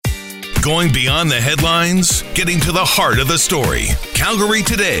Going beyond the headlines, getting to the heart of the story. Calgary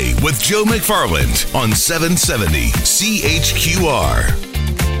Today with Joe McFarland on 770 CHQR.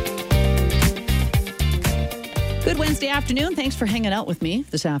 Good Wednesday afternoon. Thanks for hanging out with me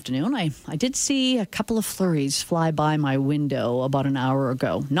this afternoon. I did see a couple of flurries fly by my window about an hour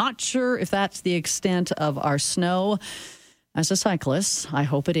ago. Not sure if that's the extent of our snow. As a cyclist, I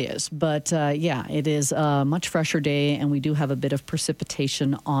hope it is. But yeah, it is a much fresher day, and we do have a bit of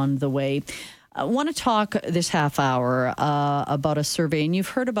precipitation on the way. I want to talk this half hour about a survey, and you've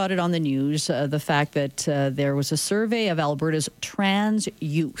heard about it on the news, the fact that there was a survey of Alberta's trans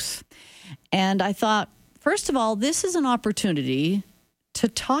youth. And I thought, first of all, this is an opportunity to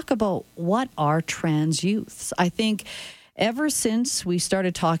talk about what are trans youths. I think ever since we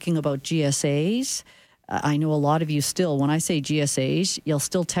started talking about GSAs, I know a lot of you still, when I say GSAs, you'll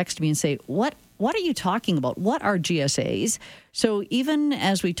still text me and say, what are you talking about? What are GSAs? So even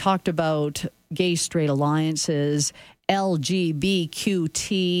as we talked about gay straight alliances, LGBTQT,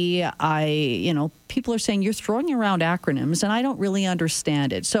 people are saying you're throwing around acronyms, and I don't really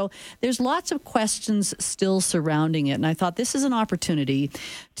understand it. So there's lots of questions still surrounding it, and I thought this is an opportunity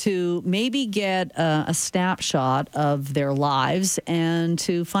to maybe get a snapshot of their lives and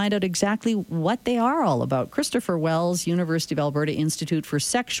to find out exactly what they are all about. Kristopher Wells, University of Alberta Institute for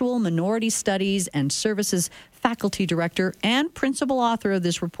Sexual Minority Studies and Services Faculty Director and Principal Author of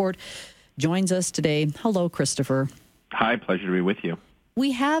this report, joins us today. Hello, Kristopher. Hi, pleasure to be with you.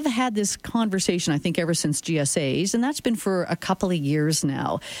 We have had this conversation, I think, ever since GSAs, and that's been for a couple of years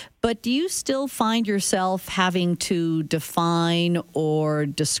now. But do you still find yourself having to define or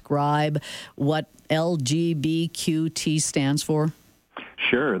describe what LGBTQT stands for?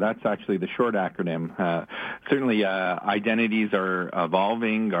 Sure, that's actually the short acronym. Certainly, identities are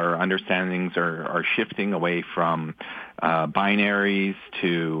evolving, our understandings are shifting away from binaries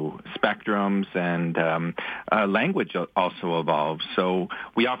to spectrums, and language also evolves. So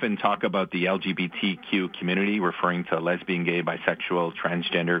we often talk about the LGBTQ community, referring to lesbian, gay, bisexual,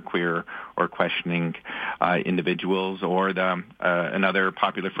 transgender, queer, or questioning individuals, or another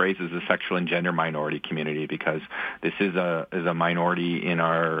popular phrase is the sexual and gender minority community, because this is a minority in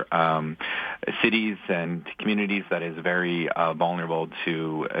our cities and communities that is very vulnerable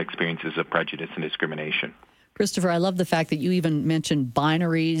to experiences of prejudice and discrimination. Kristopher, I love the fact that you even mentioned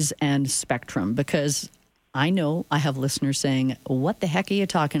binaries and spectrum, because I know I have listeners saying, what the heck are you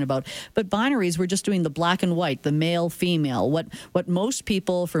talking about? But binaries, we're just doing the black and white, the male, female. What most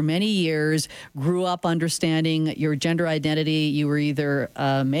people for many years grew up understanding your gender identity, you were either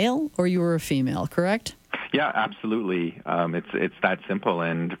a male or you were a female, correct? Yeah, absolutely. It's that simple,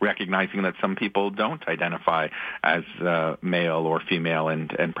 and recognizing that some people don't identify as male or female,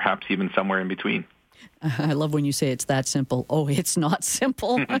 and perhaps even somewhere in between. I love when you say it's that simple. Oh, it's not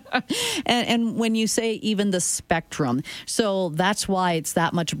simple. and when you say even the spectrum, so that's why it's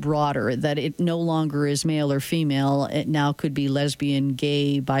that much broader, that it no longer is male or female. It now could be lesbian,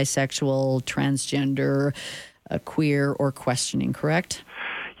 gay, bisexual, transgender, queer, or questioning, correct?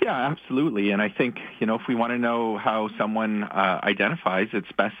 Yeah, absolutely. And I think, if we want to know how someone identifies,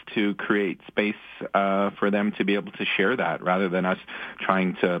 it's best to create space for them to be able to share that, rather than us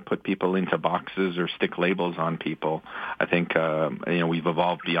trying to put people into boxes or stick labels on people. I think, we've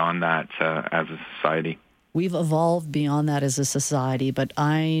evolved beyond that as a society. We've evolved beyond that as a society, but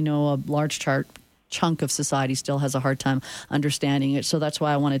I know a large chunk of society still has a hard time understanding it. So that's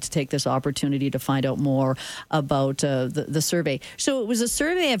why I wanted to take this opportunity to find out more about the survey. So it was a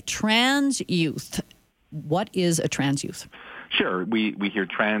survey of trans youth. What is a trans youth? Sure. We hear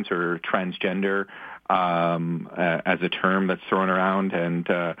trans or transgender as a term that's thrown around, and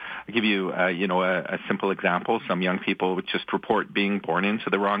I'll give you a simple example. Some young people would just report being born into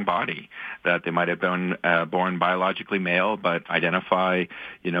the wrong body, that they might have been born biologically male but identify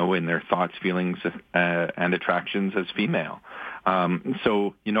in their thoughts, feelings, and attractions as female.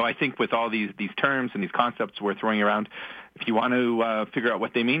 So I think with all these terms and these concepts we're throwing around, if you want to figure out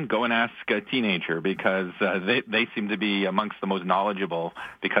what they mean, go and ask a teenager, because they seem to be amongst the most knowledgeable,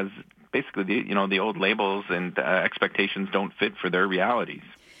 because basically, the old labels and expectations don't fit for their realities.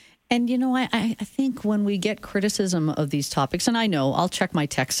 And, I think when we get criticism of these topics, and I know I'll check my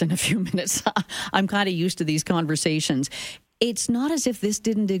texts in a few minutes, I'm kind of used to these conversations. It's not as if this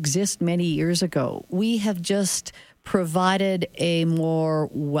didn't exist many years ago. We have just provided a more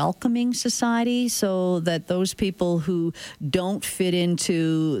welcoming society so that those people who don't fit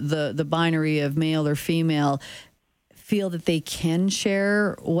into the binary of male or female feel that they can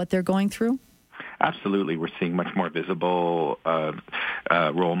share what they're going through? Absolutely. We're seeing much more visible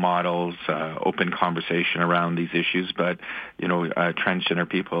role models, open conversation around these issues. But, transgender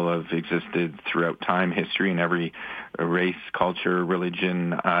people have existed throughout time, history, in every race, culture,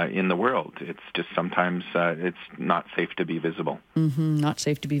 religion in the world. It's just sometimes it's not safe to be visible. Mm-hmm, not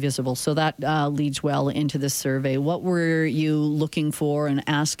safe to be visible. So that leads well into this survey. What were you looking for and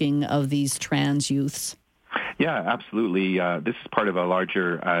asking of these trans youths? Yeah, absolutely. This is part of a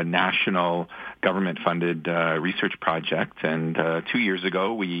larger national government-funded research project. And 2 years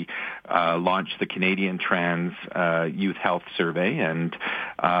ago, we launched the Canadian Trans Youth Health Survey. And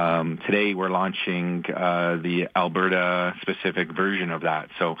today, we're launching the Alberta-specific version of that.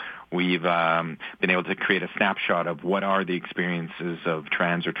 So we've been able to create a snapshot of what are the experiences of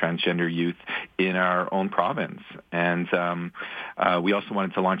trans or transgender youth in our own province. And we also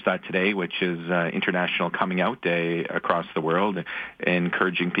wanted to launch that today, which is International Coming Out Day across the world,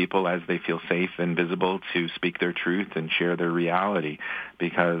 encouraging people as they feel safe and visible to speak their truth and share their reality,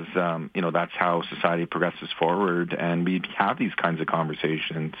 because, that's how society progresses forward. And we have these kinds of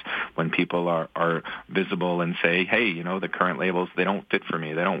conversations when people are visible and say, hey, the current labels, they don't fit for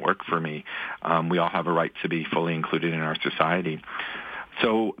me, they don't work for me. We all have a right to be fully included in our society.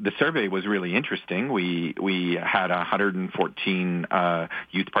 So the survey was really interesting. We had 114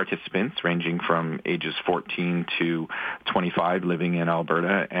 youth participants ranging from ages 14 to 25 living in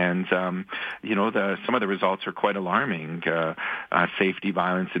Alberta. And, some of the results are quite alarming. Safety,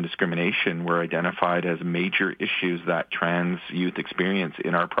 violence, and discrimination were identified as major issues that trans youth experience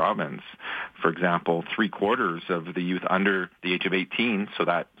in our province. For example, 3/4 of the youth under the age of 18, so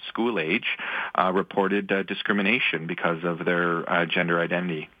that school age, reported discrimination because of their gender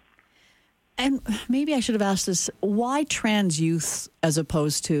identity. And maybe I should have asked this, why trans youth as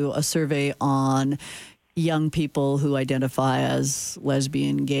opposed to a survey on young people who identify as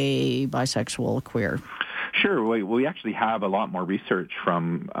lesbian, gay, bisexual, queer? Sure. We actually have a lot more research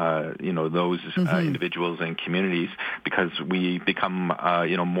from, those individuals and communities, because we become,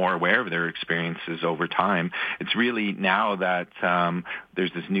 more aware of their experiences over time. It's really now that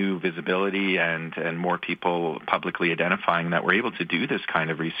there's this new visibility and more people publicly identifying that we're able to do this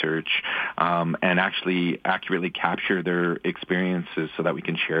kind of research and actually accurately capture their experiences so that we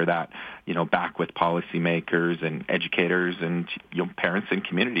can share that, back with policymakers and educators and parents and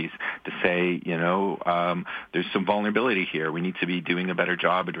communities to say, there's some vulnerability here. We need to be doing a better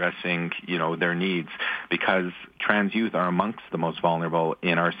job addressing, their needs, because trans youth are amongst the most vulnerable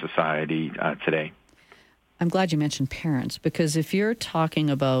in our society today. I'm glad you mentioned parents, because if you're talking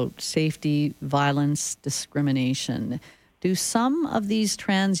about safety, violence, discrimination, do some of these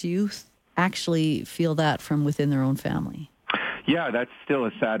trans youth actually feel that from within their own family? Yeah, that's still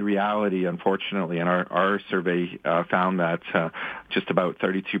a sad reality, unfortunately. And our survey found that just about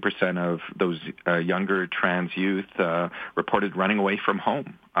 32% of those younger trans youth reported running away from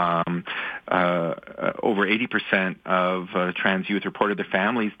home. Over 80% of trans youth reported their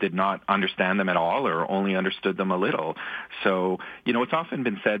families did not understand them at all or only understood them a little. So, it's often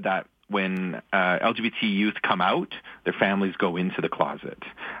been said that when LGBT youth come out, their families go into the closet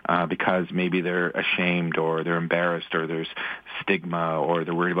because maybe they're ashamed or they're embarrassed or there's stigma or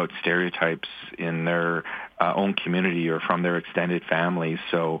they're worried about stereotypes in their own community or from their extended families.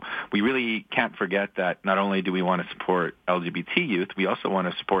 So we really can't forget that not only do we want to support LGBT youth, we also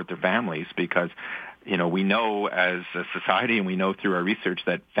want to support their families, because we know as a society and we know through our research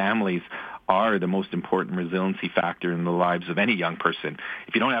that families are the most important resiliency factor in the lives of any young person.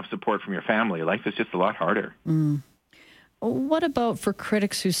 If you don't have support from your family, life is just a lot harder. Mm. What about for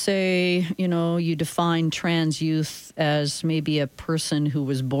critics who say, you define trans youth as maybe a person who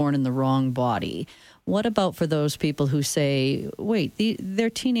was born in the wrong body? What about for those people who say, wait, they're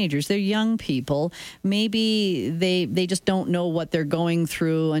teenagers, they're young people, maybe they just don't know what they're going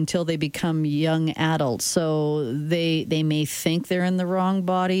through until they become young adults, so they may think they're in the wrong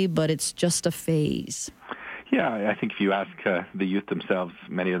body, but it's just a phase? Yeah, I think if you ask the youth themselves,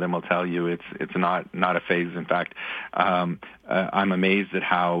 many of them will tell you it's not a phase. In fact, I'm amazed at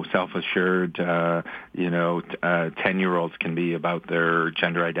how self-assured 10-year-olds can be about their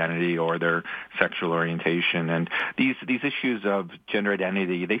gender identity or their sexual orientation. And these issues of gender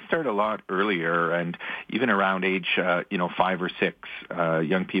identity, they start a lot earlier, and even around age 5 or 6,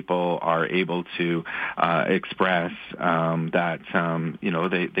 young people are able to express that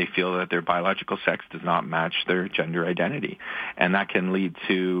they feel that their biological sex does not match their gender identity. And that can lead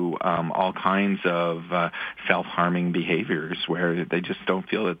to all kinds of self-harming behaviors where they just don't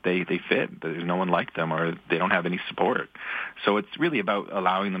feel that they fit, there's no one like them, or they don't have any support. So it's really about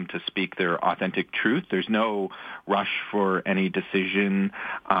allowing them to speak their authentic truth. There's no rush for any decision.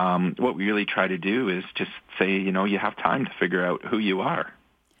 What we really try to do is just say, you have time to figure out who you are.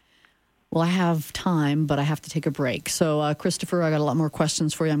 Well, I have time, but I have to take a break. So, Kristopher, I got a lot more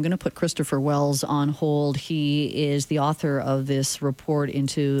questions for you. I'm going to put Kristopher Wells on hold. He is the author of this report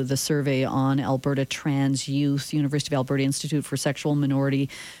into the survey on Alberta trans youth, University of Alberta Institute for Sexual Minority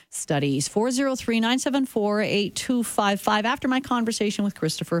Studies. 403-974-8255. After my conversation with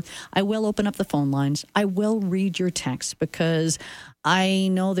Kristopher, I will open up the phone lines. I will read your text because I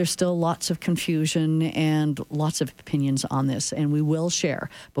know there's still lots of confusion and lots of opinions on this, and we will share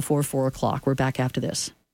before 4 o'clock. We're back after this.